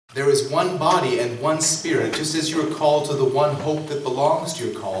There is one body and one Spirit, just as you are called to the one hope that belongs to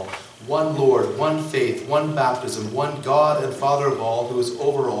your call. One Lord, one faith, one baptism, one God and Father of all, who is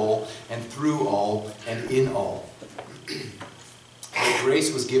over all and through all and in all. And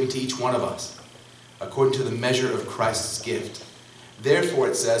grace was given to each one of us, according to the measure of Christ's gift. Therefore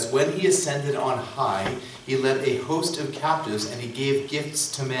it says, when he ascended on high, he led a host of captives, and he gave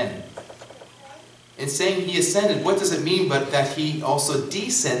gifts to men. In saying he ascended, what does it mean but that he also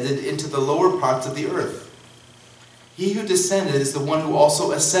descended into the lower parts of the earth? He who descended is the one who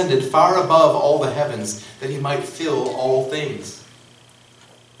also ascended far above all the heavens, that he might fill all things.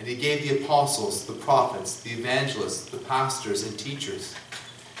 And he gave the apostles, the prophets, the evangelists, the pastors, and teachers,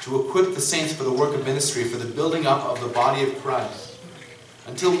 to equip the saints for the work of ministry, for the building up of the body of Christ,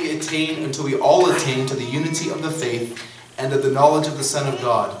 until we all attain to the unity of the faith and of the knowledge of the Son of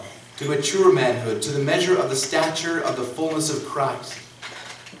God, to mature manhood, to the measure of the stature of the fullness of Christ,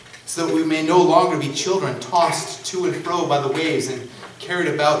 so that we may no longer be children tossed to and fro by the waves and carried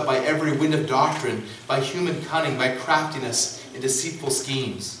about by every wind of doctrine, by human cunning, by craftiness and deceitful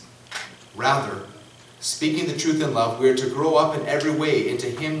schemes. Rather, speaking the truth in love, we are to grow up in every way into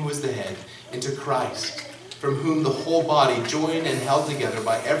him who is the head, into Christ, from whom the whole body, joined and held together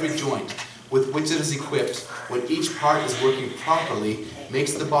by every joint with which it is equipped, when each part is working properly,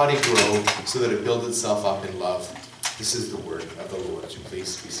 makes the body grow so that it builds itself up in love. This is the word of the Lord. Would you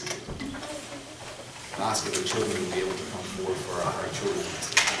please be seated? I'll ask if the children will be able to come forward for our children's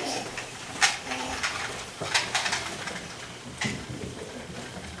message.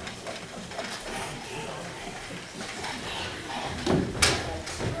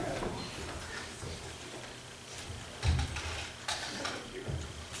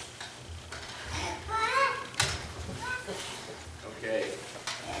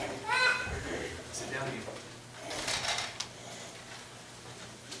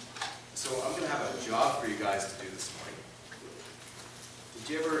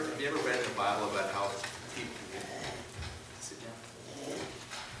 Have you ever read in the Bible about how people sit down?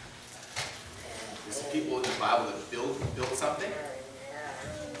 There's people in the Bible that built something.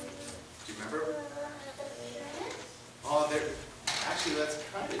 Do you remember? Oh, actually that's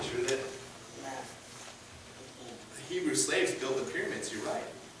kind of true. That the Hebrew slaves built the pyramids. You're right.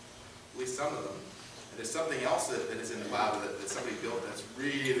 At least some of them. And there's something else that is in the Bible that somebody built that's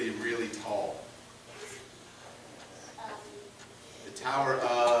really, really tall. Tower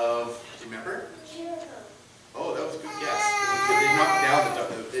of, do you remember? Jericho. Oh, that was good guess.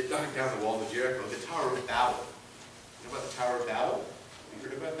 They knocked down the wall of Jericho. The Tower of Babel. You know about the Tower of Babel? You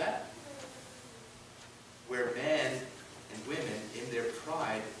heard about that? Where men and women, in their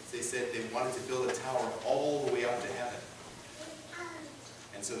pride, they said they wanted to build a tower all the way up to heaven.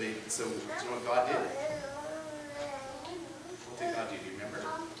 And so do you know what God did? What did God do? Do you remember?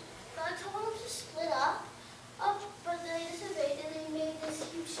 God told them to split up. But they disobeyed and they made this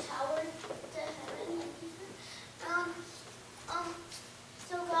huge tower to heaven.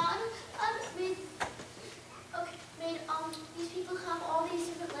 So God made these people have all these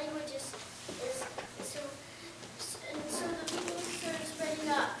different languages. So the people started spreading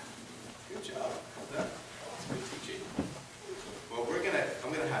up. Good job. That's good teaching. Well,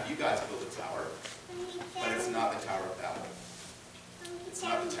 I'm gonna have you guys build a tower, but it's not the Tower of Babel. It's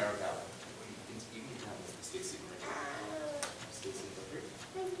not the Tower of Babel.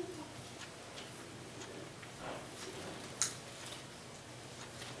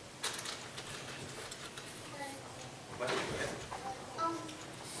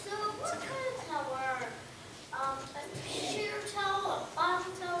 So what kind of tower? A sheer tower, a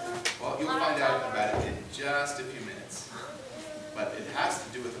bottom tower? Well, you'll find out about it in just a few minutes. But it has to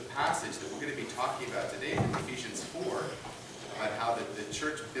do with the passage that we're going to be talking about today in Ephesians 4, about how the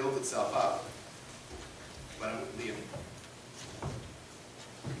church builds itself up. But I'm with Liam.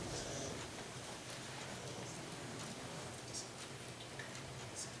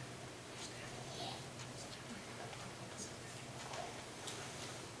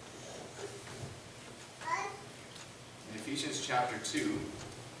 In Ephesians chapter 2,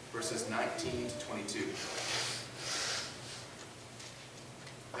 verses 19 to 22.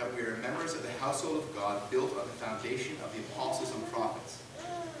 That we are members of the household of God, built on the foundation of the apostles and prophets,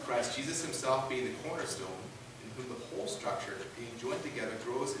 Christ Jesus himself being the cornerstone, in whom the whole structure, being joined together,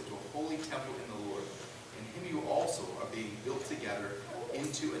 grows into a holy temple in the Lord. In him you also are being built together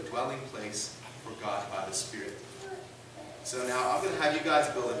into a dwelling place for God by the Spirit. So now I'm going to have you guys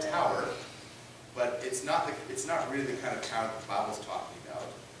build a tower, but it's not really the kind of tower that the Bible's talking about.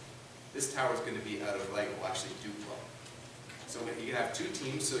 This tower is going to be out of Lego, actually Duplo. So you can have two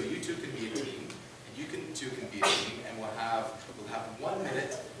teams, so you two can be a team, and you two can be a team, and we'll have 1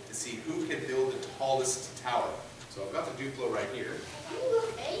 minute who can build the tallest tower. So I've got the Duplo right here.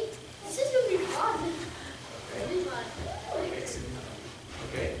 Okay. This is going to be fun. Okay. It'll be fun.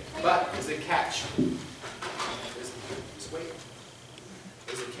 Okay. But there's a catch. Just wait.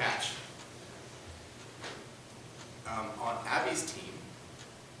 There's a catch. On Abby's team,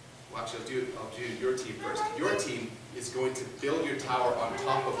 well, actually, I'll do your team first. Your team is going to build your tower on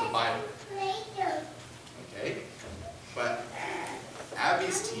top of the Bible. Okay? But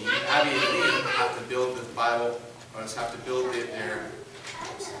Abby's team, Abby and Liam, have to build the Bible, or just have to build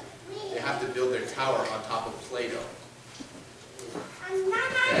they have to build their tower on top of Play-Doh.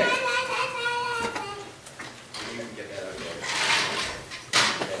 Okay? You can get that out there.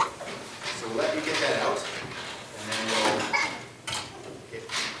 Okay. So let me get that out, and then we'll. Okay.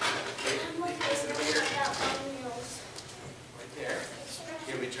 Right there.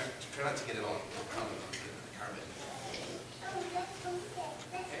 Here, we try not to get it all on the carpet.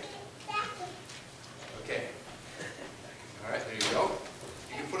 Okay. All right, there you go.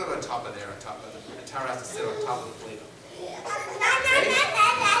 You can put it on top of there, the tower has to sit on top of the Play-Doh. Okay?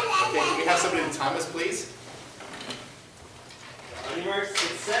 Okay, can we have somebody to time us, please? On your marks,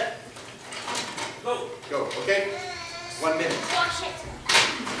 get set. Go. Go, okay? 1 minute. Wash it.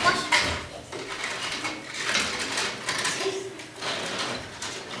 Wash it.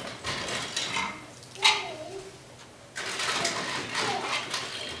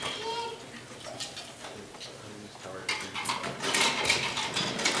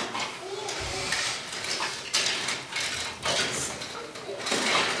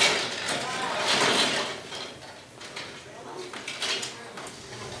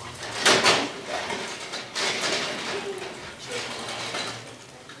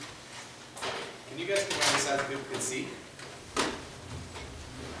 Can you guys come around this side so people can see?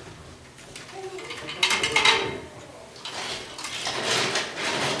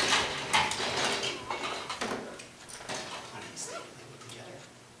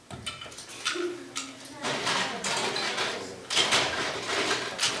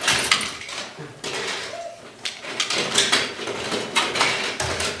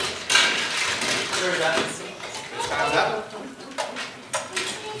 Sure, that's Time's up.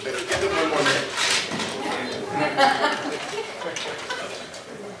 Give them 1 more minute.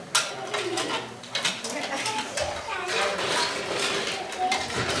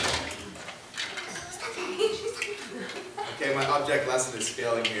 Okay, my object lesson is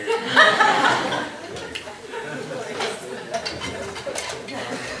failing here.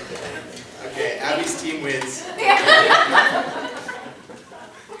 Okay, Abby's team wins.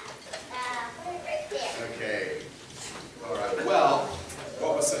 Okay. All right. Well,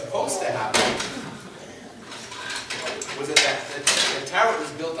 what was supposed to happen was that the tower that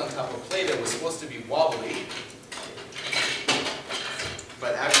was built on top of Play-Doh was supposed to be wobbly.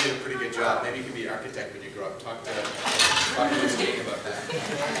 But Abby did a pretty good job. Maybe you can be an architect when you grow up. Talk to Miss King about that.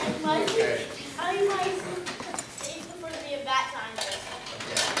 Okay. I might prefer to be a bat scientist.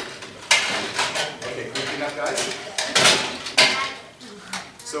 Okay, quick enough, guys?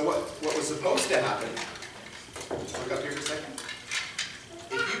 So what was supposed to happen, look up here for a second.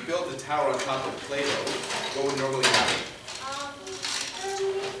 If you build a tower on top of Play-Doh, what would normally happen?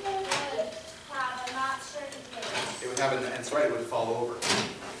 Have a not certain place. It would have, that's right, it would fall over.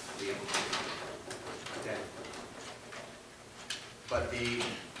 Okay. But the,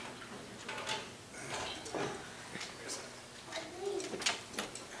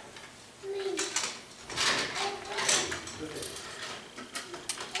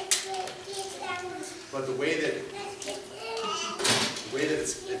 but the way that it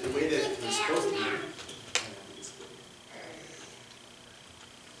was supposed to be.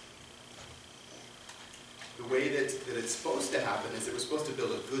 The way that it's supposed to happen is that we're supposed to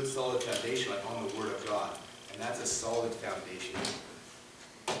build a good solid foundation like on the Word of God. And that's a solid foundation.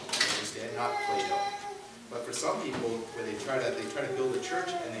 Understand? Not Play-Doh. But for some people, where they try to build a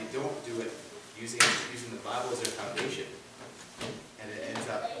church and they don't do it using the Bible as their foundation. And it ends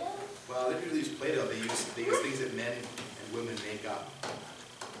up, well, they do use Play-Doh, they use things that men and women make up.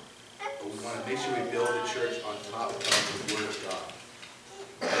 But we want to make sure we build the church on top of the Word of God.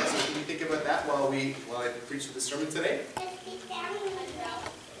 So can you think about that while I preach the sermon today?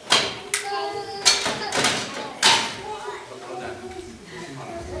 Hold on.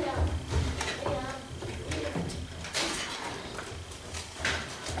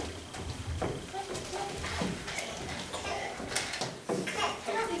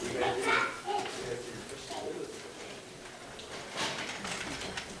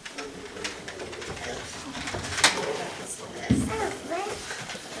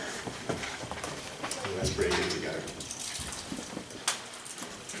 That's pretty good together.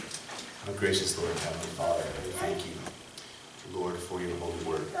 Our gracious Lord, Heavenly Father, we thank you, Lord, for your holy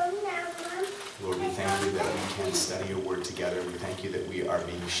word. Lord, we thank you that we can study your word together. We thank you that we are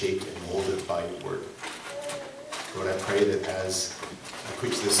being shaped and molded by your word. Lord, I pray that as I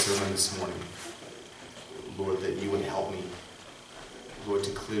preach this sermon this morning, Lord, that you would help me, Lord,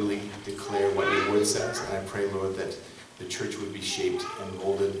 to clearly declare what your word says. And I pray, Lord, that the church would be shaped and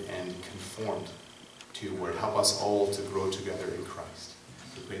molded and conformed to your word. Help us all to grow together in Christ.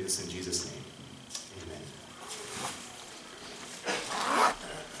 We pray this in Jesus' name. Amen.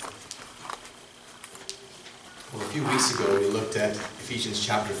 Well, a few weeks ago, we looked at Ephesians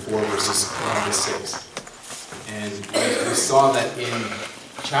chapter 4, verses 1 to 6. And we saw that in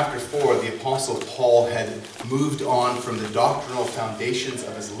chapter 4, the Apostle Paul had moved on from the doctrinal foundations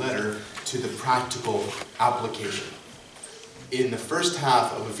of his letter to the practical application. In the first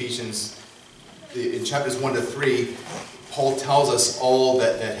half of Ephesians, in chapters 1 to 3, Paul tells us all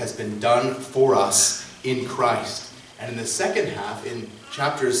that has been done for us in Christ. And in the second half, in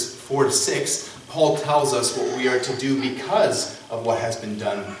chapters 4 to 6, Paul tells us what we are to do because of what has been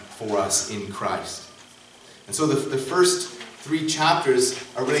done for us in Christ. And so the first 3 chapters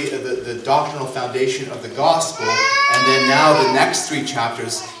are really the doctrinal foundation of the gospel. And then now the next 3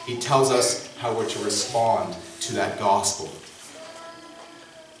 chapters, he tells us how we're to respond to that gospel.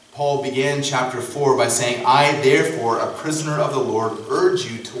 Paul began chapter 4 by saying, I, therefore, a prisoner of the Lord, urge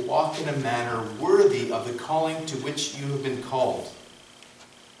you to walk in a manner worthy of the calling to which you have been called.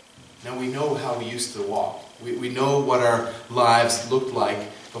 Now we know how we used to walk. We know what our lives looked like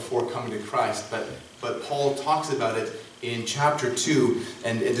before coming to Christ. But Paul talks about it in chapter 2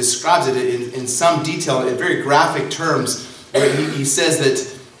 and it describes it in some detail, in very graphic terms, where he says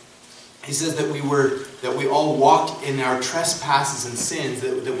that we all walked in our trespasses and sins,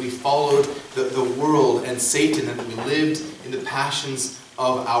 that we followed the world and Satan, and that we lived in the passions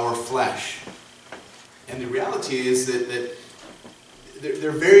of our flesh. And the reality is that there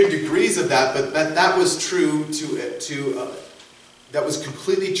are varying degrees of that, but that was true that was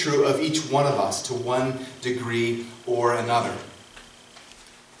completely true of each one of us to one degree or another.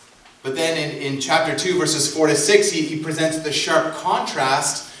 But then in chapter 2, verses 4 to 6, he presents the sharp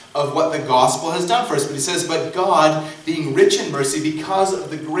contrast of what the gospel has done for us. But he says, but God, being rich in mercy, because of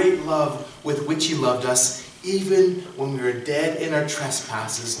the great love with which he loved us, even when we were dead in our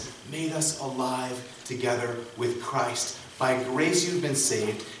trespasses, made us alive together with Christ. By grace you've been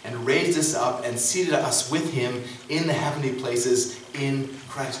saved, and raised us up and seated us with him in the heavenly places in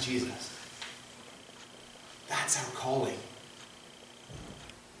Christ Jesus. That's our calling.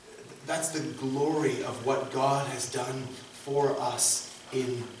 That's the glory of what God has done for us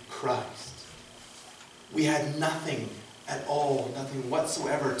in Christ. We had nothing at all, nothing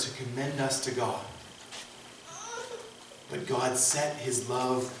whatsoever to commend us to God. But God set his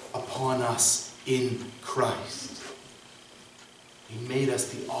love upon us in Christ. He made us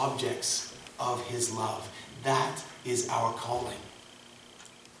the objects of his love. That is our calling.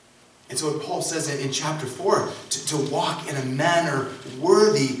 And so when Paul says in chapter 4, to walk in a manner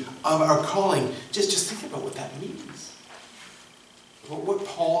worthy of our calling, just think about what that means. What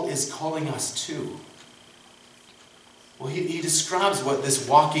Paul is calling us to. Well, he describes what this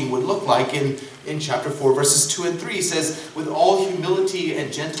walking would look like in chapter 4, verses 2 and 3. He says, with all humility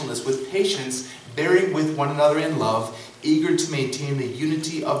and gentleness, with patience, bearing with one another in love, eager to maintain the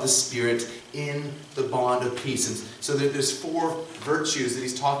unity of the Spirit in the bond of peace. And so there's 4 virtues that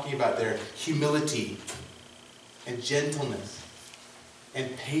he's talking about there. Humility, and gentleness,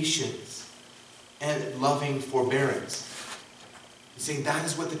 and patience, and loving forbearance. He's saying that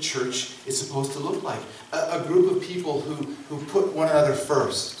is what the church is supposed to look like. A group of people who put one another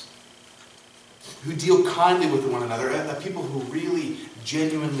first, who deal kindly with one another, a people who really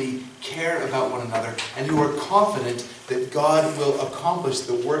genuinely care about one another, and who are confident that God will accomplish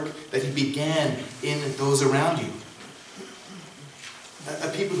the work that he began in those around you. A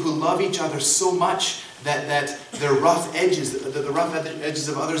people who love each other so much that their rough edges, the rough edges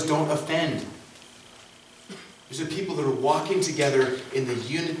of others don't offend. These are people that are walking together in the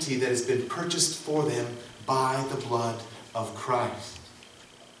unity that has been purchased for them by the blood of Christ.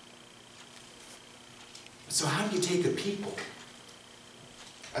 So how do you take a people?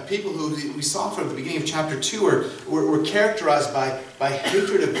 A people who we saw from the beginning of chapter 2 were characterized by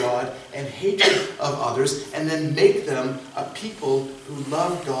hatred of God and hatred of others, and then make them a people who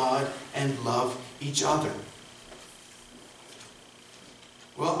love God and love each other.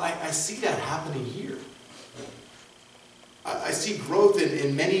 Well, I see that happening here. I see growth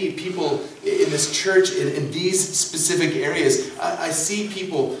in many people in this church in these specific areas. I see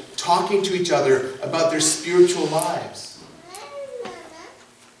people talking to each other about their spiritual lives.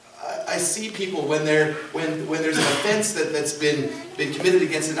 I see people when there's an offense that's been committed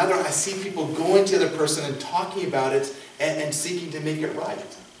against another, I see people going to the other person and talking about it and seeking to make it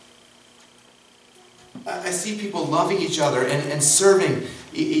right. I see people loving each other and serving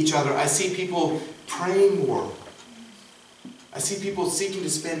each other. I see people praying more. I see people seeking to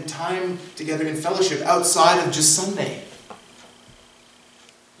spend time together in fellowship outside of just Sunday.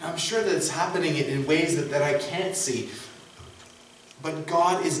 Now, I'm sure that it's happening in ways that I can't see. But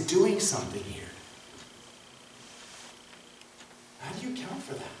God is doing something here. How do you account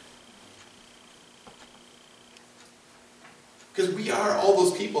for that? Because we are all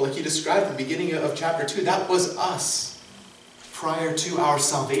those people, like he described at the beginning of chapter 2. That was us prior to our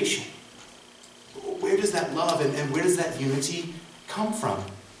salvation. Where does that love and where does that unity come from?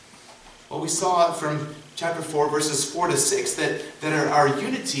 Well, we saw from chapter 4, verses 4 to 6, that our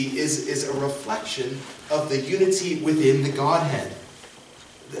unity is a reflection of the unity within the Godhead.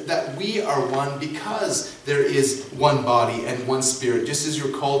 That we are one because there is one body and one Spirit, just as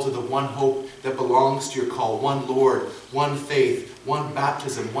you're called to the one hope that belongs to your call, one Lord, one faith, one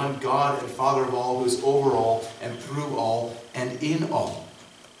baptism, one God and Father of all, who is over all and through all and in all.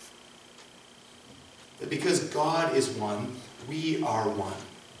 That because God is one, we are one.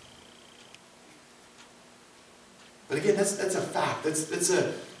 But again, that's a fact. That's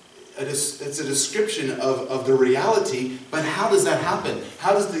a description of the reality. But how does that happen?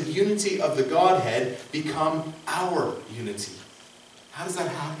 How does the unity of the Godhead become our unity? How does that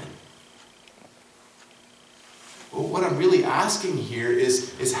happen? Well, what I'm really asking here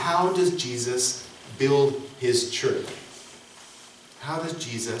is how does Jesus build his church? How does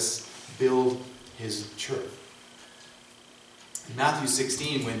Jesus build his church? In Matthew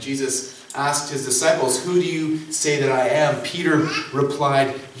 16, when Jesus asked his disciples, "Who do you say that I am?" Peter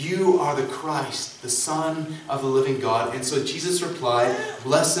replied, "You are the Christ, the Son of the living God." And so Jesus replied,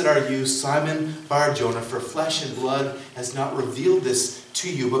 "Blessed are you, Simon Bar-Jonah, for flesh and blood has not revealed this to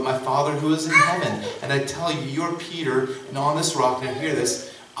you, but my Father who is in heaven. And I tell you, you're Peter, and on this rock," now hear this,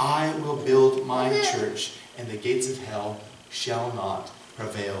 "I will build my church, and the gates of hell shall not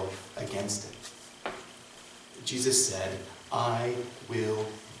prevail against it." Jesus said, "I will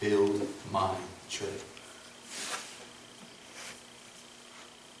build my church."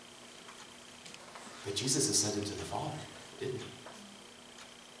 But Jesus ascended to the Father, didn't he?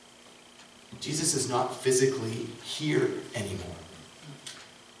 Jesus is not physically here anymore.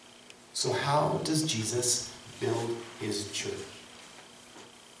 So how does Jesus build his church?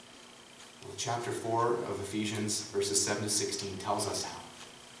 Well, chapter 4 of Ephesians, verses 7 to 16, tells us how.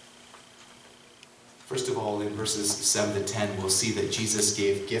 First of all, in verses 7 to 10, we'll see that Jesus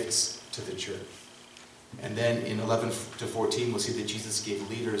gave gifts to the church. And then in 11 to 14, we'll see that Jesus gave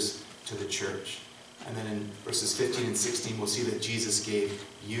leaders to the church. And then in verses 15 and 16, we'll see that Jesus gave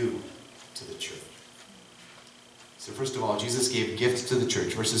you to the church. So first of all, Jesus gave gifts to the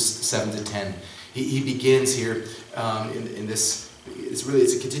church, verses 7 to 10. He begins here in this, it's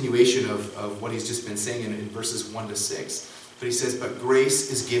a continuation of what he's just been saying in verses 1 to 6. But he says, "But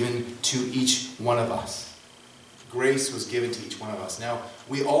grace is given to each one of us." Grace was given to each one of us. Now,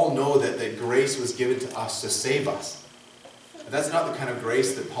 we all know that grace was given to us to save us. But that's not the kind of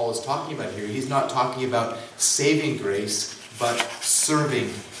grace that Paul is talking about here. He's not talking about saving grace, but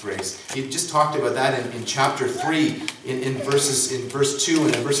serving grace. He just talked about that in chapter 3, in verse 2,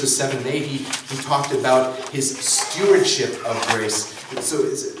 and in verses 7 and 8, he talked about his stewardship of grace. So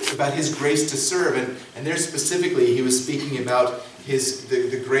it's about his grace to serve, and there specifically he was speaking about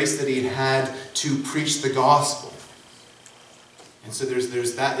the grace that he had to preach the gospel. And so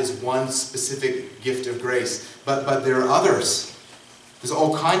that is one specific gift of grace. But there are others. There's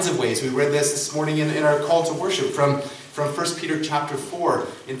all kinds of ways. We read this morning in our call to worship from 1 Peter chapter 4.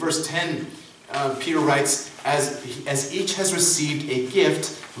 In verse 10, Peter writes, as each has received a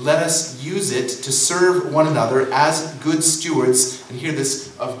gift, let us use it to serve one another as good stewards, and hear this,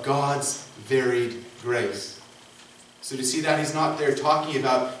 of God's varied grace. So to see that, he's not there talking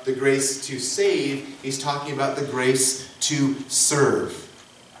about the grace to save, he's talking about the grace to serve.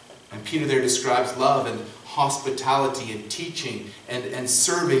 And Peter there describes love and hospitality and teaching and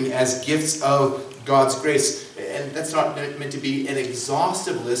serving as gifts of God's grace. And that's not meant to be an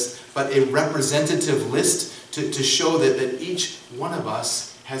exhaustive list, but a representative list to show that each one of us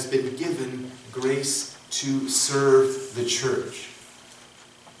has been given grace to serve the church.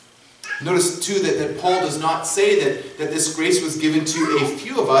 Notice too that Paul does not say that this grace was given to a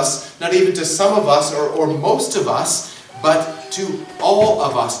few of us, not even to some of us or most of us, but to all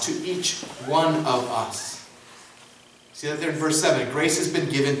of us, to each one of us. See that there in verse 7, grace has been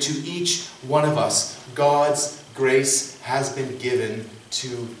given to each one of us. God's grace has been given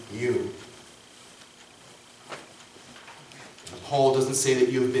to you. Paul doesn't say that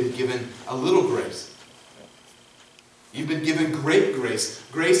you have been given a little grace. You've been given great grace.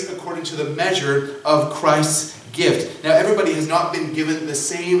 Grace according to the measure of Christ's gift. Now, everybody has not been given the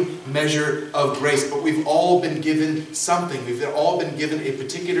same measure of grace, but we've all been given something. We've all been given a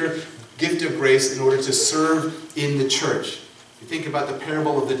particular gift of grace in order to serve in the church. You think about the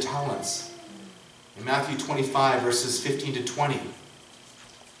parable of the talents in Matthew 25, verses 15 to 20,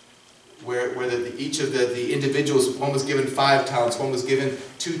 where each of the individuals, one was given 5 talents, one was given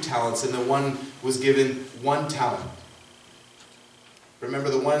 2 talents, and the one was given 1 talent.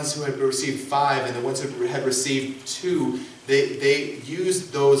 Remember, the ones who had received 5 and the ones who had received 2, they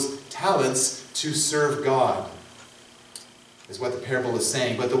used those talents to serve God, is what the parable is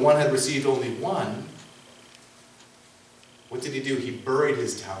saying. But the one who had received only 1, what did he do? He buried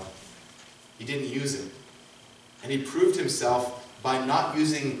his talent. He didn't use it. And he proved himself by not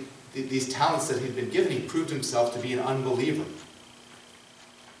using these talents that he'd been given. He proved himself to be an unbeliever.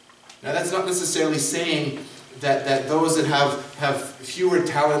 Now, that's not necessarily saying that those that have fewer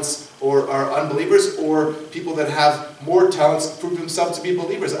talents or are unbelievers, or people that have more talents prove themselves to be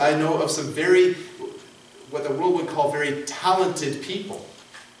believers. I know of some very, what the world would call very talented people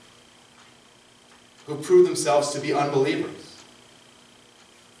who prove themselves to be unbelievers.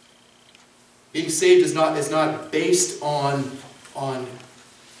 Being saved is not based on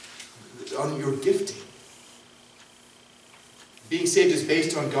your gifting. Being saved is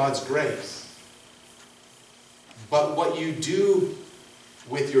based on God's grace. But what you do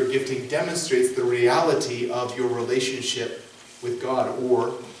with your gifting demonstrates the reality of your relationship with God,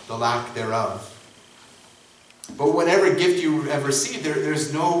 or the lack thereof. But whatever gift you have received,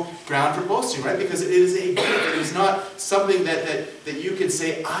 there's no ground for boasting, right? Because it is a gift. It is not something that you can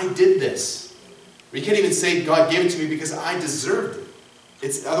say, I did this. Or you can't even say, God gave it to me because I deserved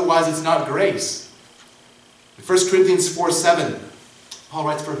it. Otherwise, it's not grace. In 1 Corinthians 4:7, Paul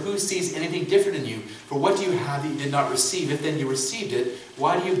writes, for who sees anything different in you? For what do you have that you did not receive? If then you received it,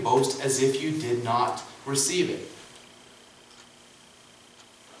 why do you boast as if you did not receive it?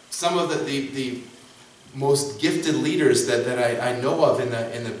 Some of the most gifted leaders that I know of in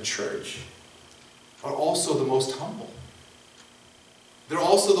the church are also the most humble. They're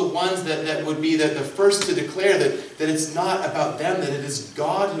also the ones that would be the first to declare that it's not about them, that it is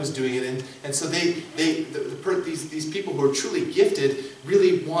God who's doing it. And so these people who are truly gifted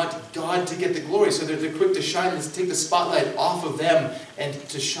really want God to get the glory. So they're quick to shine this, take the spotlight off of them and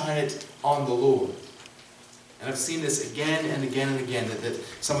to shine it on the Lord. And I've seen this again and again and again, that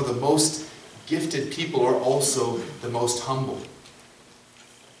some of the most gifted people are also the most humble.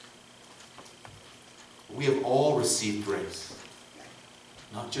 We have all received grace.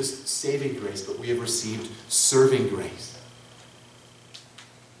 Not just saving grace, but we have received serving grace.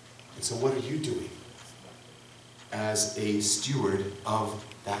 And so what are you doing as a steward of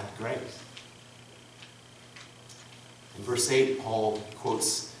that grace? In verse 8, Paul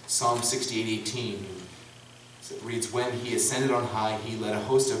quotes Psalm 68:18. It reads, when he ascended on high, he led a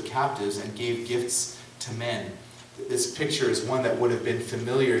host of captives and gave gifts to men. This picture is one that would have been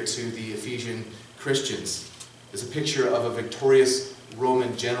familiar to the Ephesian Christians. It's a picture of a victorious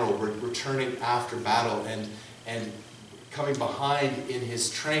Roman general returning after battle, and coming behind in his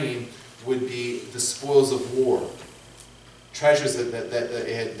train would be the spoils of war, treasures that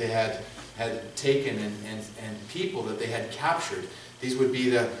they had taken, and people that they had captured. These would be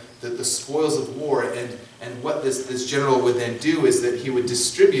the spoils of war, and what this general would then do is that he would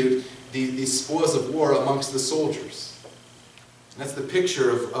distribute these spoils of war amongst the soldiers. And that's the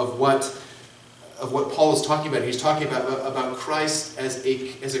picture of what Paul is talking about. He's talking about Christ as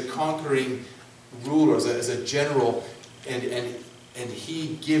a conquering ruler, as a general, and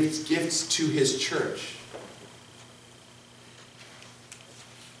he gives gifts to his church.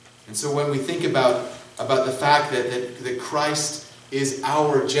 And so when we think about the fact that Christ is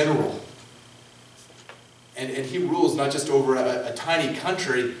our general, and he rules not just over a tiny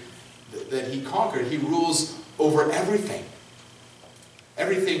country that he conquered, he rules over everything.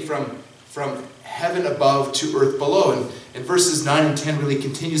 Everything from heaven above to earth below. And verses 9 and 10 really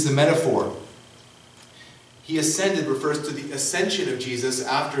continues the metaphor. He ascended refers to the ascension of Jesus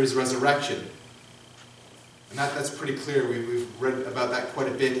after his resurrection. And that's pretty clear. We've read about that quite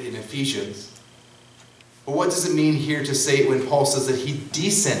a bit in Ephesians. But what does it mean here to say when Paul says that he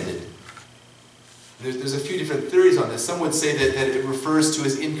descended? There's a few different theories on this. Some would say that it refers to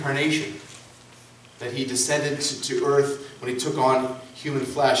his incarnation, that he descended to earth when he took on human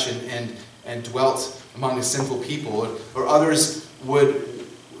flesh and dwelt among the sinful people. Or others would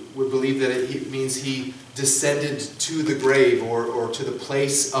believe that it means he descended to the grave or to the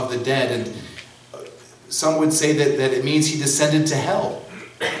place of the dead. And some would say that it means he descended to hell,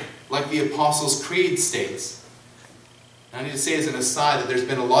 like the Apostles' Creed states. I need to say as an aside that there's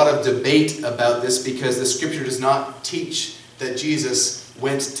been a lot of debate about this because the Scripture does not teach that Jesus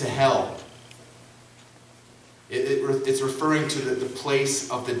went to hell. It's referring to the place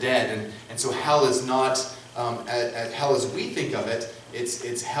of the dead, and so hell is not hell as we think of it.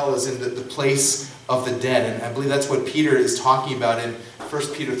 It's hell as in the place of the dead, and I believe that's what Peter is talking about in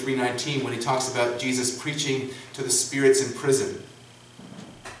 1 Peter 3:19 when he talks about Jesus preaching to the spirits in prison.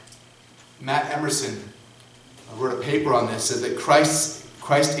 Matt Emerson wrote a paper on this, said that Christ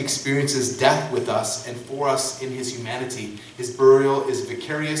experiences death with us and for us in his humanity. His burial is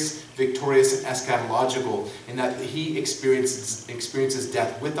vicarious, victorious, and eschatological, in that he experiences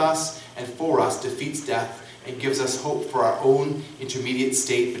death with us and for us, defeats death, and gives us hope for our own intermediate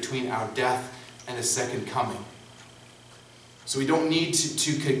state between our death and his second coming. So we don't need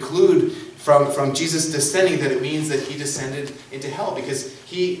to conclude from Jesus descending that it means that he descended into hell, because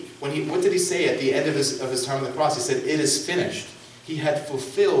what did he say at the end of his time on the cross? He said, "It is finished." He had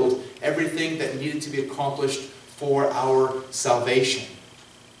fulfilled everything that needed to be accomplished for our salvation.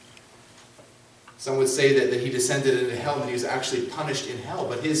 Some would say that he descended into hell and that he was actually punished in hell,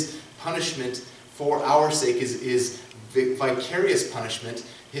 but his punishment for our sake is vicarious punishment.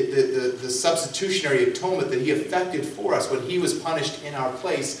 The substitutionary atonement that he effected for us when he was punished in our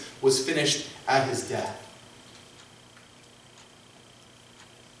place was finished at his death.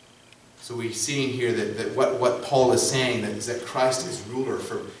 So we're seeing here that what Paul is saying is that Christ is ruler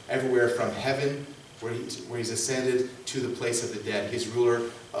from everywhere from heaven, where he's ascended, to the place of the dead. He's ruler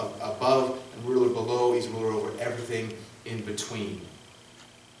above and ruler below. He's ruler over everything in between.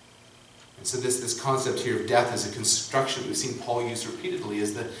 And so this concept here of death as a construction we've seen Paul use repeatedly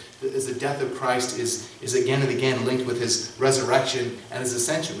is the death of Christ is again and again linked with his resurrection and his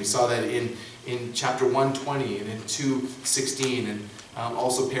ascension. We saw that in chapter 1:20 and in 2:16, and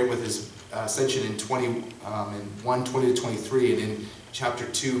also paired with his ascension in 1:20 to 23, and in chapter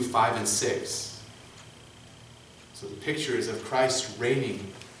 2:5 and 6. So the picture is of Christ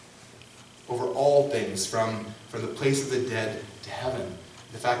reigning over all things from the place of the dead to heaven.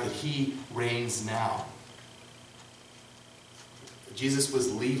 The fact that he reigns now. Jesus was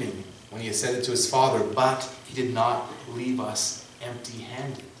leaving when he ascended to his Father, but he did not leave us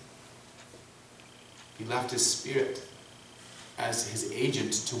empty-handed. He left his Spirit as his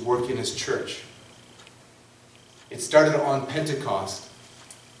agent to work in his church. It started on Pentecost,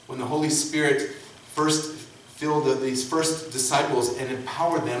 when the Holy Spirit first filled these first disciples and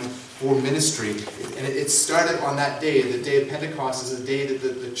empowered them for ministry. And it started on that day. The day of Pentecost is the day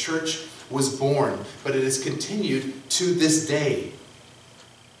that the church was born. But it has continued to this day.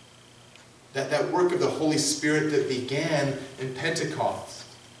 That work of the Holy Spirit that began in Pentecost.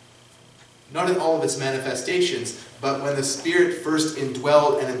 Not in all of its manifestations, but when the Spirit first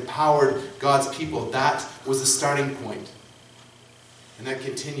indwelled and empowered God's people, that was the starting point. And that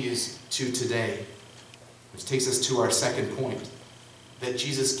continues to today. Which takes us to our second point, that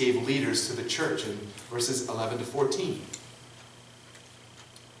Jesus gave leaders to the church in verses 11 to 14.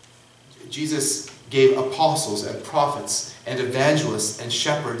 Jesus gave apostles and prophets and evangelists and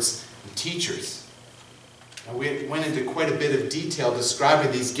shepherds and teachers. And we went into quite a bit of detail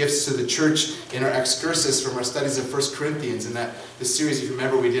describing these gifts to the church in our excursus from our studies of 1 Corinthians. And that the series, if you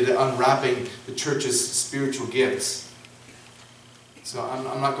remember, we did it unwrapping the church's spiritual gifts. So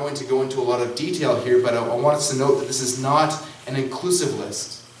I'm not going to go into a lot of detail here, but I want us to note that this is not an inclusive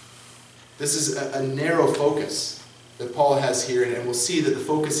list. This is a narrow focus that Paul has here, and we'll see that the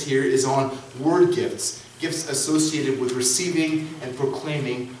focus here is on word gifts, gifts associated with receiving and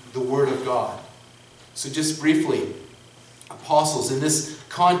proclaiming the Word of God. So just briefly, apostles in this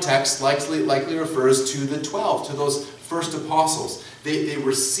context likely refers to the 12, to those first apostles. They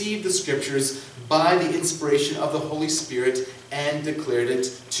received the Scriptures by the inspiration of the Holy Spirit and declared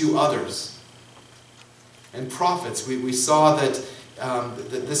it to others. And prophets, we saw that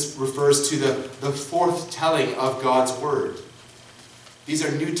this refers to the forthtelling of God's Word. These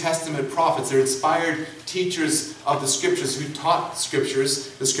are New Testament prophets. They're inspired teachers of the Scriptures who taught the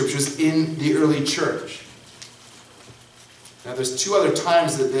Scriptures in the early church. Now there's two other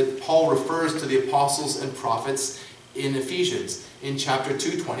times that Paul refers to the apostles and prophets in Ephesians. In chapter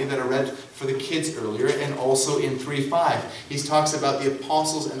 2:20 that I read for the kids earlier, and also in 3:5. He talks about the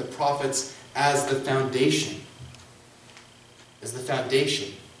apostles and the prophets as the foundation. As the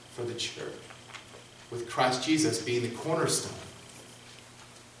foundation for the church. With Christ Jesus being the cornerstone.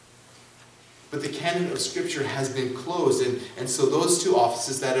 but the canon of Scripture has been closed, and so those two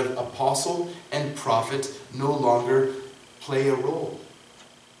offices, that of apostle and prophet, no longer play a role.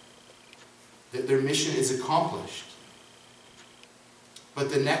 Their mission is accomplished. But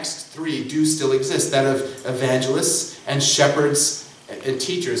the next three do still exist, that of evangelists and shepherds and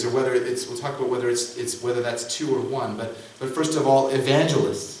teachers, or whether it's, we'll talk about whether whether that's two or one, but first of all,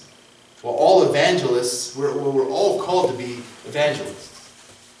 evangelists. Well, all evangelists, we're all called to be evangelists.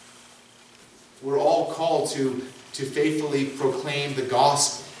 We're all called to faithfully proclaim the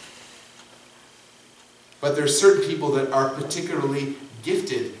gospel. But there are certain people that are particularly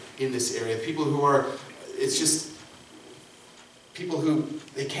gifted in this area. People who are, it's just people who,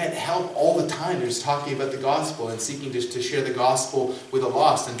 they can't help all the time. They're just talking about the gospel and seeking to share the gospel with the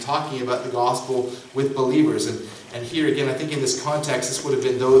lost and talking about the gospel with believers. And here again, I think in this context, this would have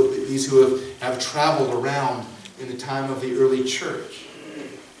been these who have traveled around in the time of the early church.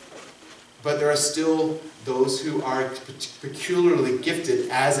 But there are still those who are peculiarly gifted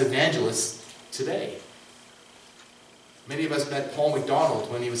as evangelists today. Many of us met Paul McDonald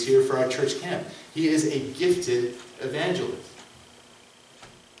when he was here for our church camp. He is a gifted evangelist.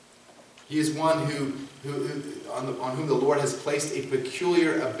 He is one on whom the Lord has placed a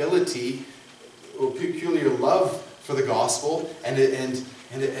peculiar ability, or peculiar love for the gospel, and it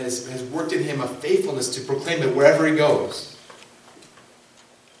has worked in him a faithfulness to proclaim it wherever he goes.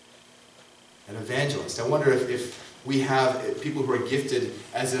 An evangelist. I wonder if we have people who are gifted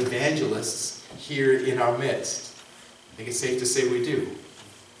as evangelists here in our midst. I think it's safe to say we do.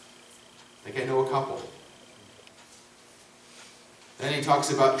 I think I know a couple. Then he talks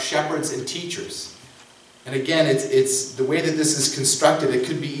about shepherds and teachers. And again, it's the way that this is constructed. It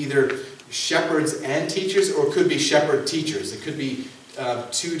could be either shepherds and teachers, or it could be shepherd teachers. It could be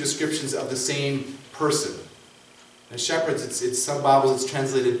two descriptions of the same person. And shepherds, it's some Bibles it's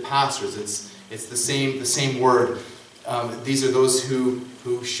translated pastors. It's the same word. These are those who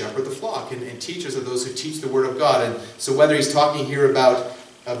shepherd the flock, and teachers are those who teach the word of God. And so whether he's talking here about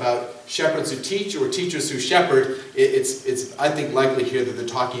shepherds who teach or teachers who shepherd, it's I think likely here that they're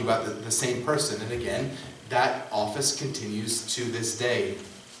talking about the same person. And again, that office continues to this day.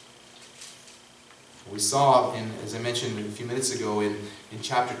 We saw, as I mentioned a few minutes ago, in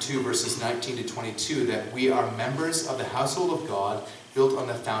chapter 2, verses 19 to 22, that we are members of the household of God, built on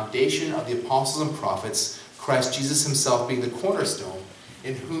the foundation of the apostles and prophets, Christ Jesus himself being the cornerstone,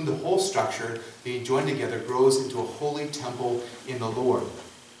 in whom the whole structure, being joined together, grows into a holy temple in the Lord, in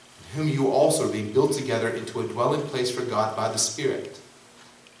whom you also are being built together into a dwelling place for God by the Spirit.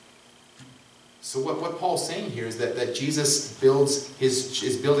 So what Paul's saying here is that Jesus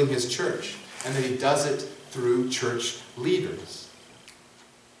is building his church, and that he does it through church leaders.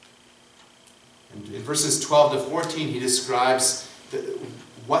 And in verses 12 to 14, he describes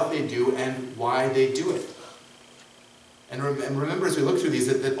what they do and why they do it. And remember, as we look through these,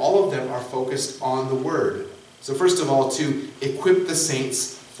 that all of them are focused on the Word. So first of all, to equip the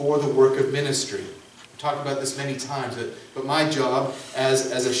saints for the work of ministry. We've talked about this many times, but my job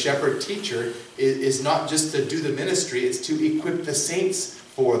as a shepherd teacher is not just to do the ministry, it's to equip the saints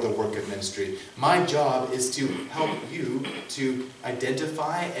for the work of ministry. My job is to help you to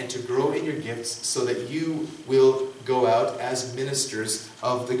identify and to grow in your gifts so that you will go out as ministers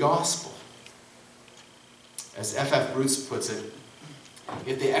of the gospel. As F.F. Bruce puts it,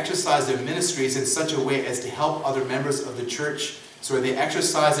 if they exercise their ministries in such a way as to help other members of the church, they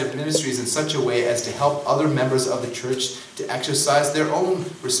exercise their ministries in such a way as to help other members of the church to exercise their own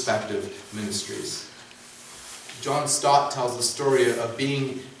respective ministries. John Stott tells the story of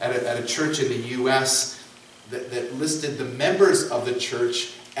being at a church in the U.S. that listed the members of the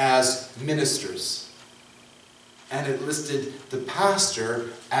church as ministers. And it listed the pastor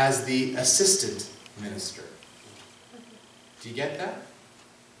as the assistant minister. Do you get that?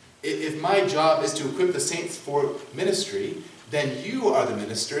 If my job is to equip the saints for ministry, then you are the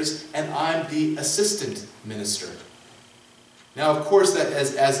ministers and I'm the assistant minister. Now, of course, that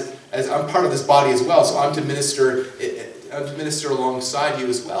as I'm part of this body as well, so I'm to minister alongside you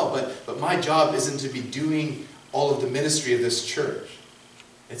as well. But my job isn't to be doing all of the ministry of this church.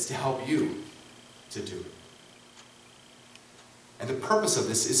 It's to help you to do it. And the purpose of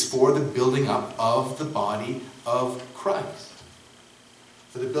this is for the building up of the body of Christ.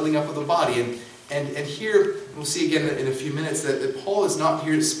 For the building up of the body. And here, we'll see again in a few minutes that Paul is not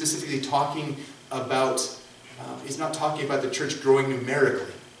here specifically talking about, he's not talking about the church growing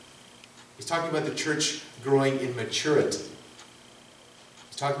numerically. He's talking about the church growing in maturity.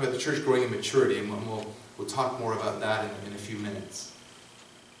 He's talking about the church growing in maturity, and we'll talk more about that in a few minutes.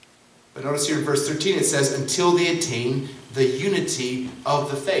 But notice here in verse 13 it says, until they attain the unity of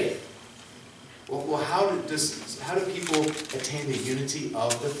the faith. Well, how do people attain the unity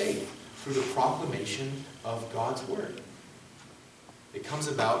of the faith? Through the proclamation of God's word. It comes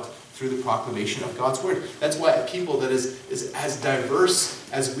about through the proclamation of God's word. That's why a people that is as diverse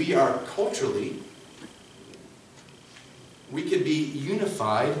as we are culturally, we can be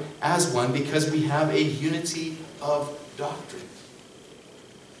unified as one because we have a unity of doctrine.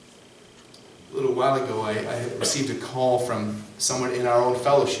 A little while ago, I received a call from someone in our own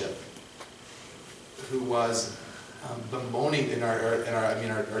fellowship who was bemoaning in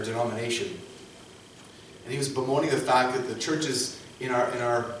our denomination, and he was bemoaning the fact that the churches in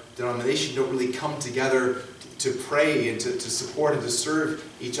our denomination don't really come together to pray and to support and to serve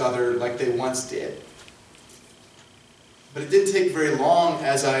each other like they once did. But it didn't take very long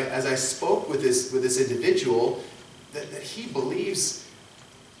as I spoke with this individual that he believes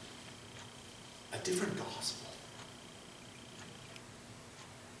a different gospel.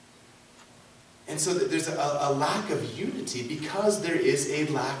 And so that there's a lack of unity because there is a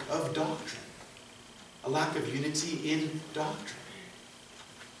lack of doctrine. A lack of unity in doctrine.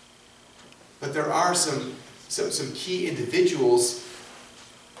 But there are some key individuals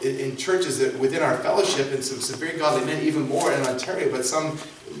in churches that within our fellowship, and some very godly men, even more in Ontario, but some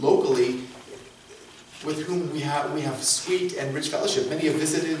locally, with whom we have sweet and rich fellowship. Many have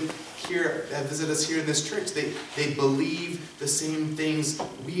visited us here in this church. They believe the same things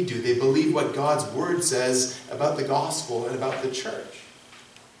we do. They believe what God's word says about the gospel and about the church.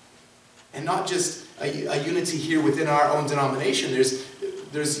 And not just a unity here within our own denomination.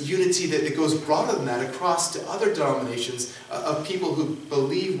 There's unity that goes broader than that across to other denominations of people who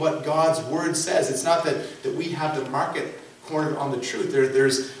believe what God's word says. It's not that we have the market cornered on the truth.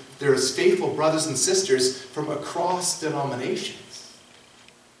 There's faithful brothers and sisters from across denominations.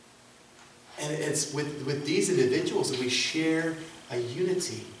 And it's with these individuals that we share a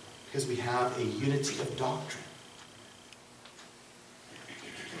unity because we have a unity of doctrine.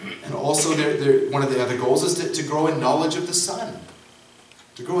 And also, one of the other goals is to grow in knowledge of the Son.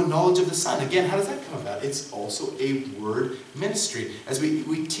 To grow in knowledge of the Son. Again, how does that come about? It's also a word ministry. As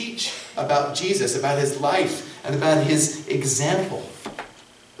we teach about Jesus, about his life, and about his example.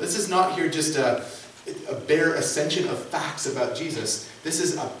 This is not here just a bare ascension of facts about Jesus. This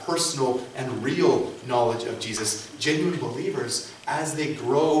is a personal and real knowledge of Jesus. Genuine believers, as they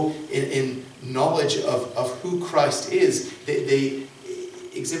grow in knowledge of who Christ is, they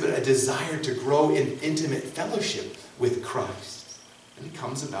exhibit a desire to grow in intimate fellowship with Christ. And it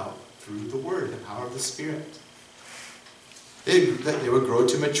comes about through the Word, the power of the Spirit. They would grow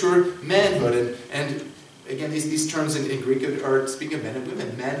to mature manhood. And again, these terms in Greek are speaking of men and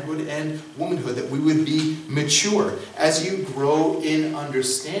women. Manhood and womanhood. That we would be mature. As you grow in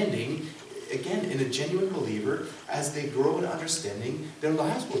understanding, again, in a genuine believer, as they grow in understanding, their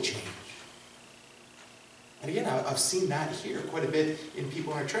lives will change. And again, I've seen that here quite a bit in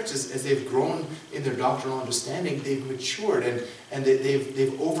people in our churches. As they've grown in their doctrinal understanding, they've matured and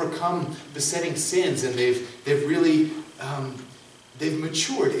they've overcome besetting sins, and they've really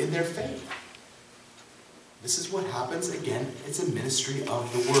matured in their faith. This is what happens. Again, it's a ministry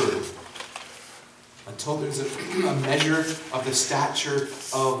of the Word. Until there's a measure of the stature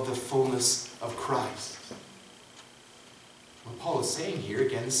of the fullness of Christ. What Paul is saying here,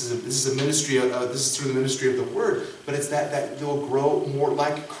 again, this is a ministry. This is through the ministry of the Word, but it's that they'll grow more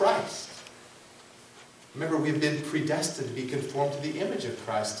like Christ. Remember, we've been predestined to be conformed to the image of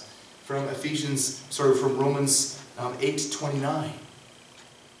Christ, from Romans 8:29.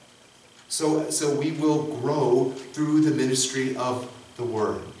 So we will grow through the ministry of the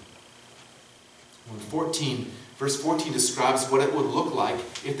Word. Verse 14 describes what it would look like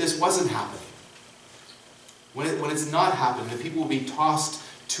if this wasn't happening. When it's not happening, the people will be tossed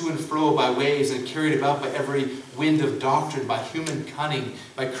to and fro by waves and carried about by every wind of doctrine, by human cunning,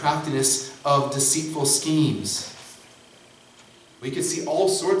 by craftiness of deceitful schemes. We can see all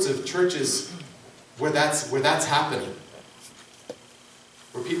sorts of churches where that's happening.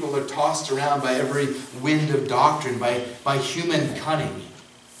 Where people are tossed around by every wind of doctrine, by human cunning.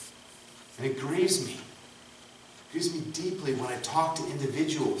 And it grieves me. It grieves me deeply when I talk to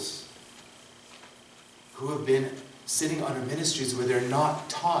individuals who have been sitting under ministries where they're not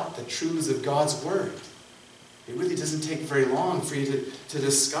taught the truths of God's Word. It really doesn't take very long for you to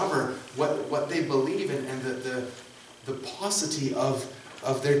discover what they believe and the paucity of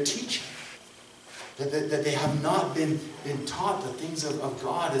their teaching. That they have not been taught the things of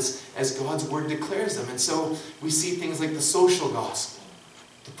God as God's Word declares them. And so we see things like the social gospel,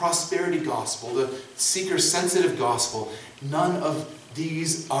 the prosperity gospel, the seeker-sensitive gospel. None of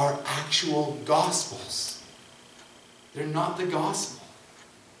these are actual gospels. They're not the gospel.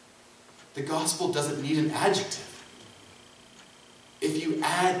 The gospel doesn't need an adjective. If you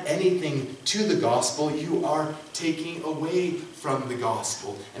add anything to the gospel, you are taking away from the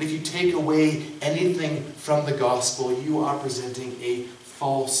gospel. And if you take away anything from the gospel, you are presenting a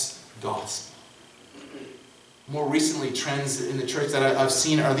false gospel. More recently, trends in the church that I've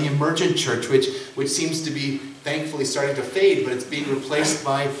seen are the emergent church, which seems to be thankfully starting to fade, but it's being replaced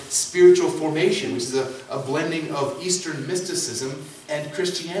by spiritual formation, which is a blending of Eastern mysticism and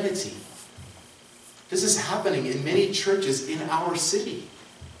Christianity. This is happening in many churches in our city.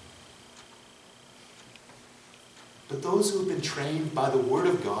 But those who have been trained by the Word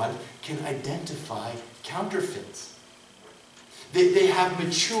of God can identify counterfeits. They have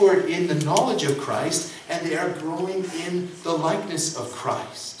matured in the knowledge of Christ, and they are growing in the likeness of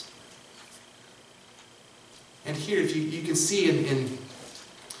Christ. And here, if you can see in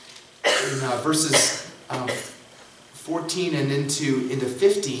verses 14 and into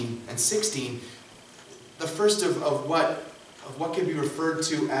 15 and 16, the first of what can be referred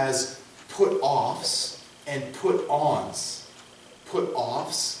to as put-offs and put-ons.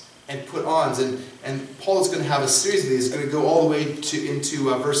 Put-offs and put-ons. And Paul is going to have a series of these. He's going to go all the way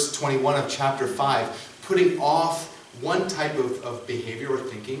into verse 21 of chapter 5, putting off one type of behavior or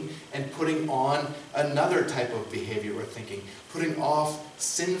thinking and putting on another type of behavior or thinking. Putting off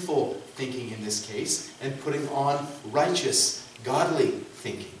sinful thinking in this case and putting on righteous, godly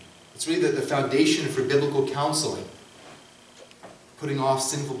thinking. It's really the foundation for biblical counseling. Putting off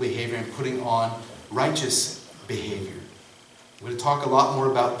sinful behavior and putting on righteous behavior. We're going to talk a lot more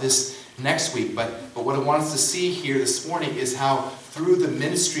about this next week, but what I want us to see here this morning is how through the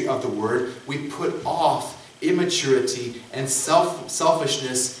ministry of the Word, we put off immaturity and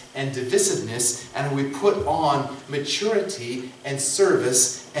selfishness and divisiveness, and we put on maturity and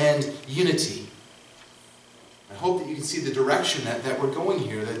service and unity. I hope that you can see the direction that we're going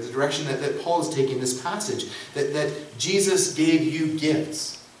here, the direction that Paul is taking this passage, that Jesus gave you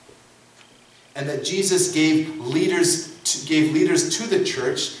gifts, and that Jesus gave leaders to the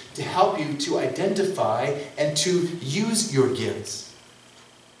church to help you to identify and to use your gifts.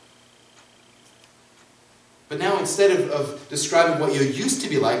 But now instead of describing what you used to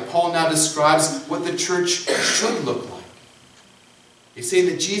be like, Paul now describes what the church should look like. He's saying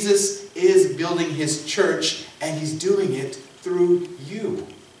that Jesus is building his church, and he's doing it through you.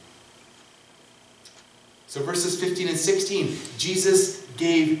 So verses 15 and 16, Jesus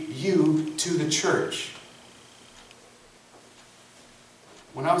gave you to the church.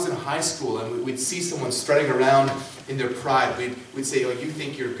 When I was in high school and we'd see someone strutting around in their pride, we'd say, "Oh, you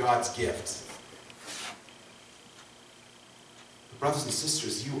think you're God's gift." Brothers and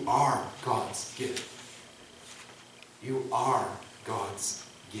sisters, you are God's gift. You are God's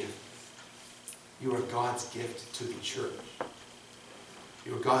gift. You are God's gift to the church.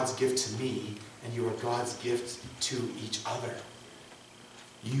 You are God's gift to me, and you are God's gift to each other.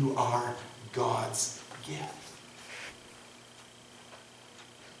 You are God's gift.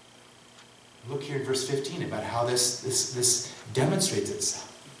 Look here in verse 15 about how this demonstrates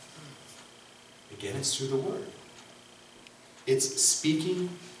itself. Again, it's through the Word. It's speaking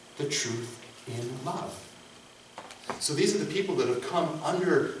the truth in love. So these are the people that have come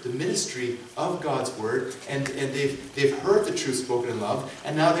under the ministry of God's Word, and they've heard the truth spoken in love,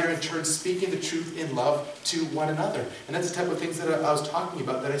 and now they're in turn speaking the truth in love to one another. And that's the type of things that I was talking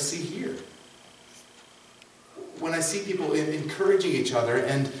about that I see here. When I see people encouraging each other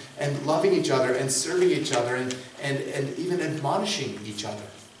and loving each other and serving each other and even admonishing each other,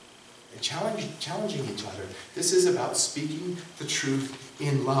 challenging each other. This is about speaking the truth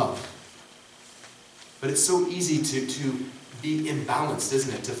in love. But it's so easy to be imbalanced,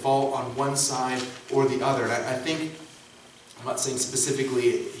 isn't it? To fall on one side or the other. And I think, I'm not saying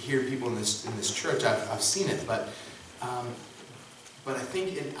specifically here people in this church, I've seen it, but I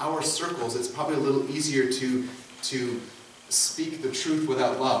think in our circles it's probably a little easier to speak the truth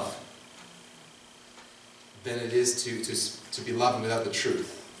without love than it is to be loving without the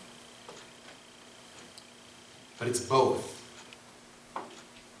truth. But it's both.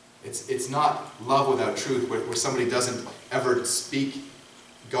 It's not love without truth, where somebody doesn't ever speak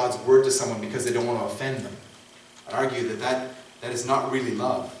God's word to someone because they don't want to offend them. I'd argue that is not really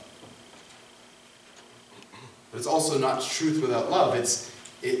love. But it's also not truth without love.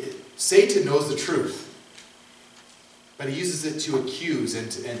 Satan knows the truth, but he uses it to accuse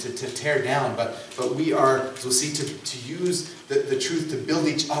and to tear down. But we are, as we'll see, to use the truth to build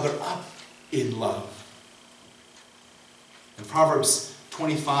each other up in love. In Proverbs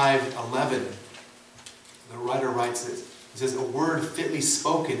 25:11, the writer writes this. He says, "A word fitly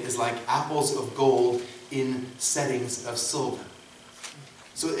spoken is like apples of gold in settings of silver."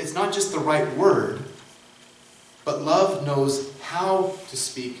 So it's not just the right word, but love knows how to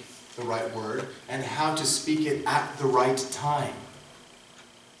speak the right word and how to speak it at the right time.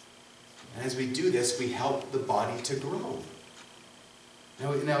 And as we do this, we help the body to grow.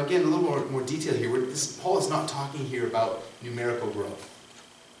 Now again, a little more detail here. Paul is not talking here about numerical growth.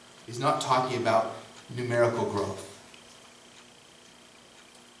 He's not talking about numerical growth.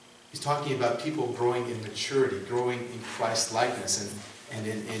 He's talking about people growing in maturity, growing in Christ likeness, and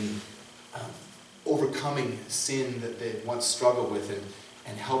in overcoming sin that they once struggled with,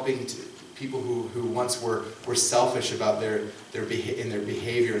 and helping people who once were selfish about their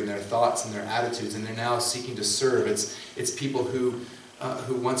behavior and their thoughts and their attitudes, and they're now seeking to serve. It's people who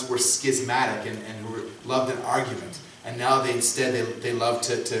once were schismatic and who loved an argument, and now they love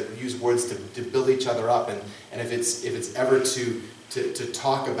to use words to build each other up, and if it's ever to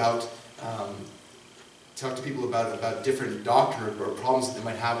talk to people about different doctrine or problems that they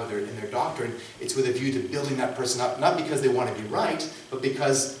might have in their doctrine, it's with a view to building that person up, not because they want to be right, but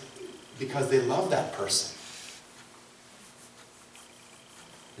because they love that person.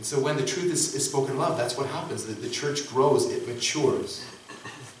 And so when the truth is spoken in love, that's what happens. The church grows, it matures.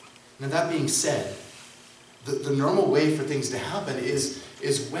 Now that being said, the normal way for things to happen is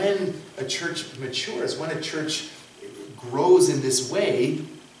when a church matures, when a church grows in this way,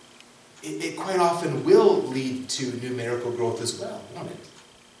 it quite often will lead to numerical growth as well, won't it?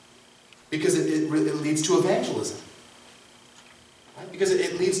 Because it leads to evangelism. Right? Because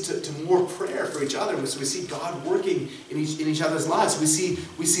it leads to more prayer for each other. So we see God working in each other's lives. We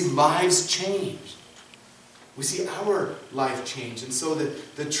see lives change. We see our life change. And so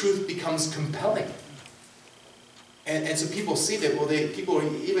the truth becomes compelling. And so people see that, people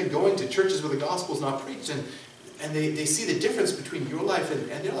are even going to churches where the gospel is not preached, and they see the difference between your life and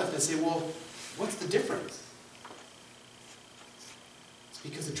their life, and they say, well, what's the difference? It's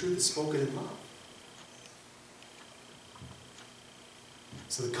because the truth is spoken in love.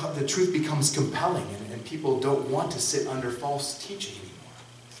 So the truth becomes compelling, and people don't want to sit under false teaching anymore.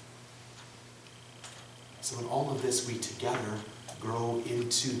 So in all of this, we together grow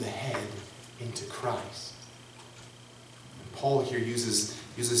into the head, into Christ. And Paul here uses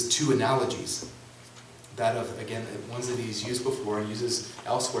two analogies. That of, again, ones that he's used before and uses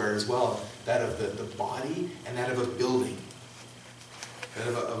elsewhere as well. That of the body and that of a building. That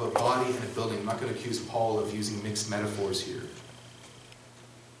of a body and a building. I'm not going to accuse Paul of using mixed metaphors here.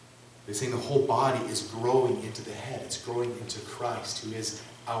 They're saying the whole body is growing into the head. It's growing into Christ, who is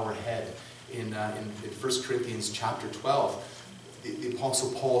our head. In 1 Corinthians chapter 12, the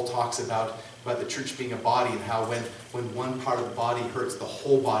Apostle Paul talks about the church being a body, and how when one part of the body hurts, the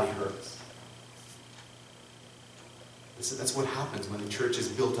whole body hurts. That's what happens when the church is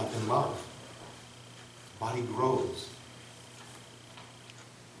built up in love. The body grows.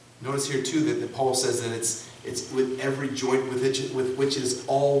 Notice here too that Paul says that it's with every joint with which it is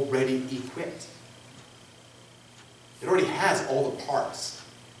already equipped. It already has all the parts.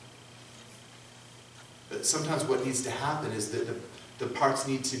 But sometimes what needs to happen is that the parts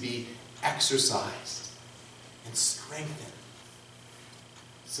need to be exercised and strengthened.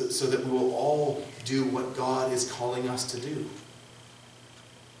 So that we will all do what God is calling us to do.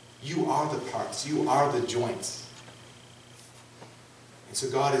 You are the parts. You are the joints. And so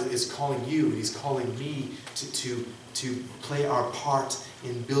God is calling you, and He's calling me to play our part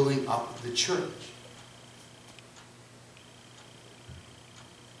in building up the church.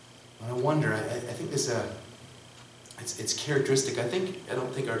 And I wonder, I think this it's characteristic. I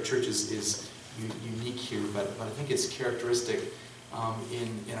don't think our church is unique here, but I think it's characteristic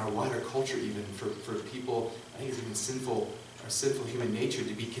in our wider culture, even for people. I think it's even sinful human nature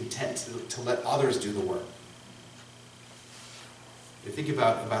to be content to let others do the work. You think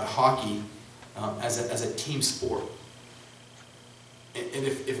about hockey as a team sport, and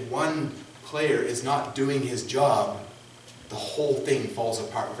if one player is not doing his job, the whole thing falls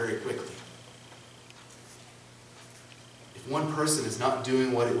apart very quickly. If one person is not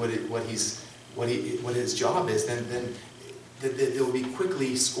doing what his job is, then it will be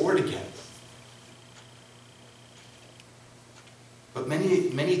quickly scored against. But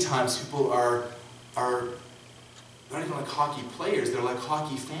many times people are not even like hockey players, they're like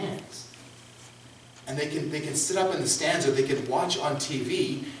hockey fans. And they can sit up in the stands, or they can watch on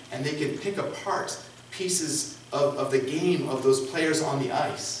TV, and they can pick apart pieces of the game of those players on the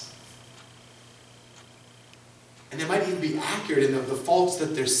ice. And they might even be accurate in the faults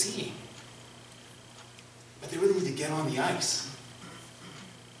that they're seeing. But they really need to get on the ice.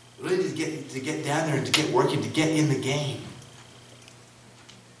 They really need to get down there and to get working, to get in the game.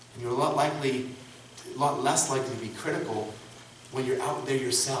 And you're a lot less likely to be critical when you're out there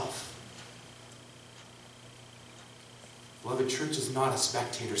yourself. Beloved, church is not a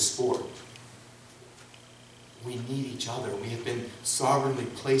spectator sport. We need each other. We have been sovereignly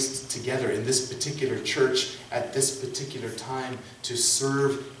placed together in this particular church at this particular time to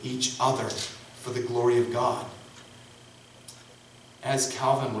serve each other for the glory of God. As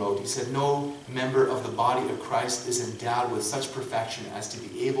Calvin wrote, he said, "No member of the body of Christ is endowed with such perfection as to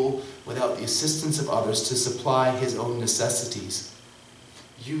be able, without the assistance of others, to supply his own necessities."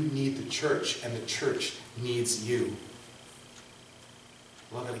 You need the church, and the church needs you.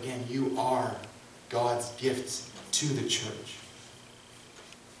 Beloved, again, you are God's gifts to the church.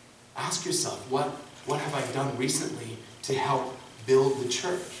 Ask yourself, what have I done recently to help build the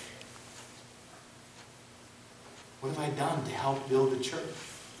church? What have I done to help build the church?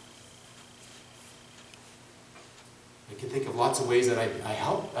 I can think of lots of ways that I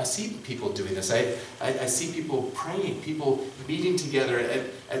help. I see people doing this. I see people praying, people meeting together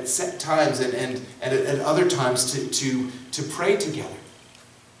at set times and at other times to pray together.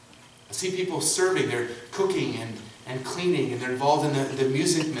 I see people serving, they're cooking and cleaning, and they're involved in the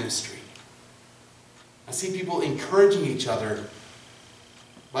music ministry. I see people encouraging each other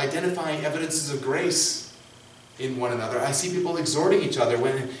by identifying evidences of grace in one another. I see people exhorting each other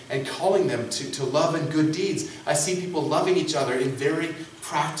and calling them to love and good deeds. I see people loving each other in very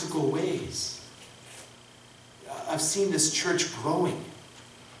practical ways. I've seen this church growing.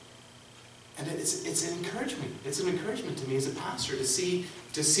 And it's an encouragement. It's an encouragement to me as a pastor to see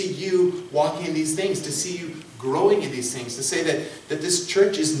you walking in these things, to see you growing in these things, to say that this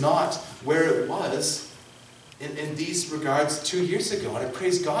church is not where it was in these regards 2 years ago. And I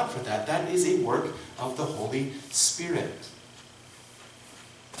praise God for that. That is a work of the Holy Spirit.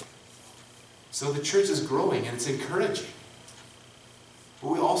 So the church is growing and it's encouraging. But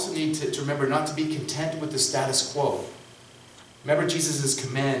we also need to remember not to be content with the status quo. Remember Jesus'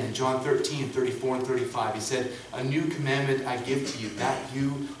 command in John 13, 34 and 35. He said, "A new commandment I give to you, that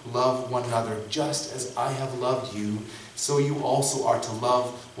you love one another. Just as I have loved you, so you also are to love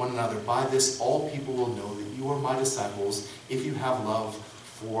one another. By this all people will know that you are my disciples, if you have love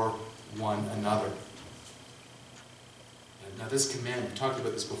for one another." Now this command, we talked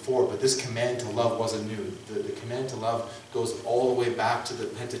about this before, but this command to love wasn't new. The command to love goes all the way back to the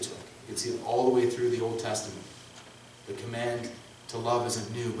Pentateuch. You can see it all the way through the Old Testament. The command to love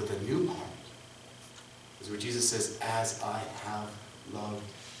isn't new, but the new part is where Jesus says, "As I have loved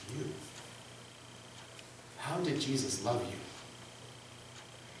you." How did Jesus love you?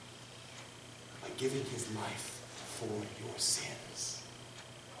 By giving his life for your sins.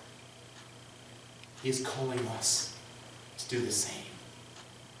 He is calling us to do the same.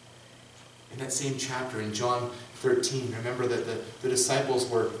 In that same chapter, in John 13, remember that the disciples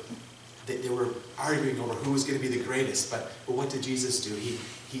were arguing over who was going to be the greatest. But what did Jesus do? He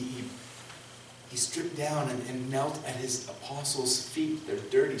stripped down and knelt at his apostles' feet, their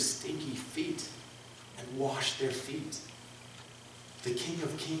dirty, stinky feet, and washed their feet. The King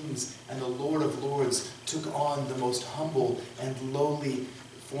of Kings and the Lord of Lords took on the most humble and lowly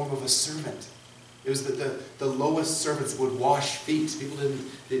form of a servant. It was the lowest servants that would wash feet. People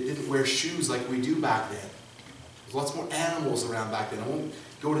didn't wear shoes like we do back then. There's lots more animals around back then. I won't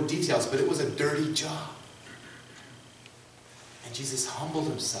go into details, but it was a dirty job. And Jesus humbled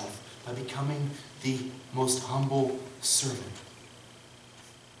himself by becoming the most humble servant.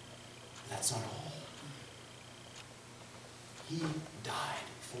 That's not all. He died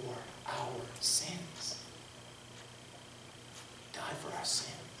for our sins. He died for our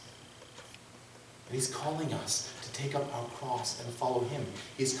sins. And he's calling us to take up our cross and follow him.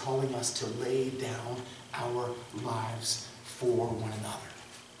 He's calling us to lay down our lives for one another.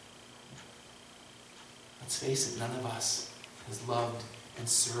 Let's face it, none of us has loved and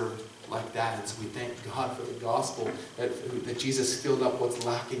served like that. And so we thank God for the gospel that Jesus filled up what's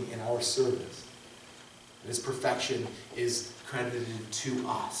lacking in our service. And his perfection is credited to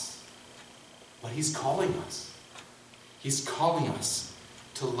us. But he's calling us. He's calling us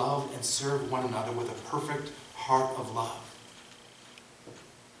to love and serve one another with a perfect heart of love.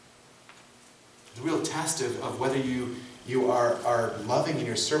 The real test of whether you are loving in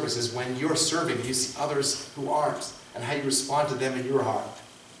your service is when you're serving and you see others who aren't, and how you respond to them in your heart.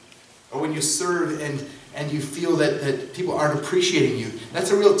 Or when you serve and you feel that people aren't appreciating you.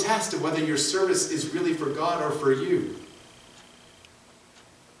 That's a real test of whether your service is really for God or for you.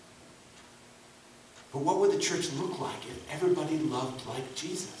 But what would the church look like if everybody loved like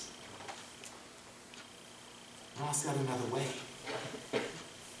Jesus? I'll ask that another way.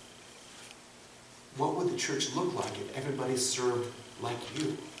 What would the church look like if everybody served like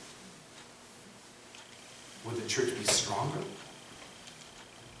you? Would the church be stronger?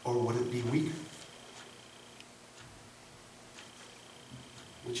 Or would it be weaker?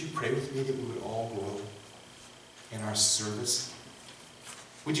 Would you pray with me that we would all grow in our service?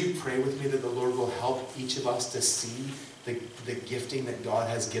 Would you pray with me that the Lord will help each of us to see the gifting that God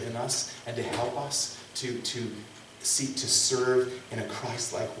has given us and to help us to seek to serve in a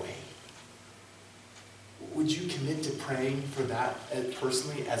Christ-like way? Would you commit to praying for that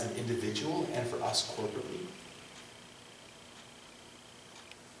personally as an individual and for us corporately?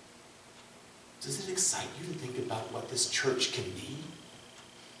 Does it excite you to think about what this church can be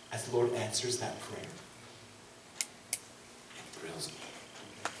as the Lord answers that prayer? It thrills me.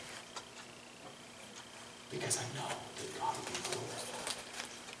 Because I know that God will be glorified.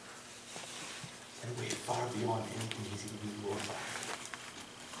 And way far beyond anything He's going to be glorified.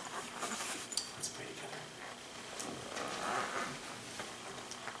 Let's pray together.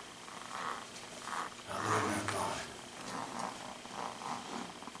 Our Lord and our God,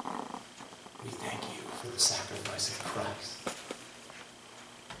 we thank you for the sacrifice of Christ.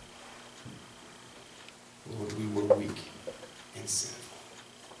 Lord, we were weak and sinful.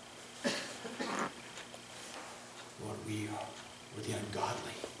 Lord, we were the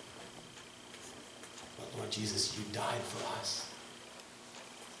ungodly. But Lord Jesus, you died for us.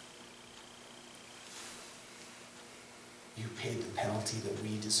 You paid the penalty that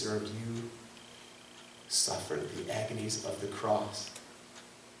we deserved. You suffered the agonies of the cross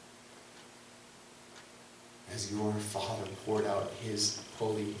as your Father poured out his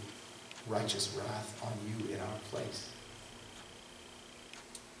holy, righteous wrath on you in our place.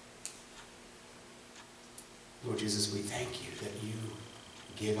 Lord Jesus, we thank you that you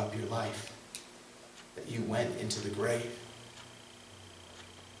gave up your life, that you went into the grave.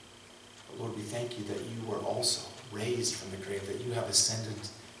 But Lord, we thank you that you were also raised from the grave, that you have ascended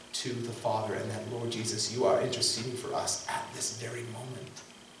to the Father, and that, Lord Jesus, you are interceding for us at this very moment.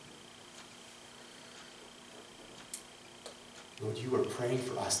 Lord, you are praying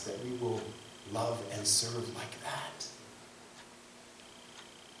for us that we will love and serve like that.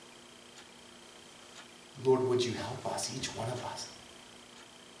 Lord, would you help us, each one of us,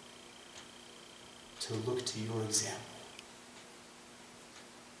 to look to your example.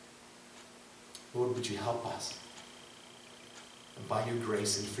 Lord, would you help us, and by your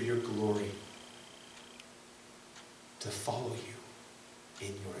grace and for your glory, to follow you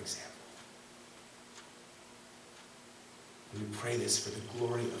in your example. And we pray this for the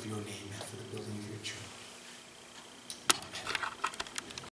glory of your name and for the building of your church.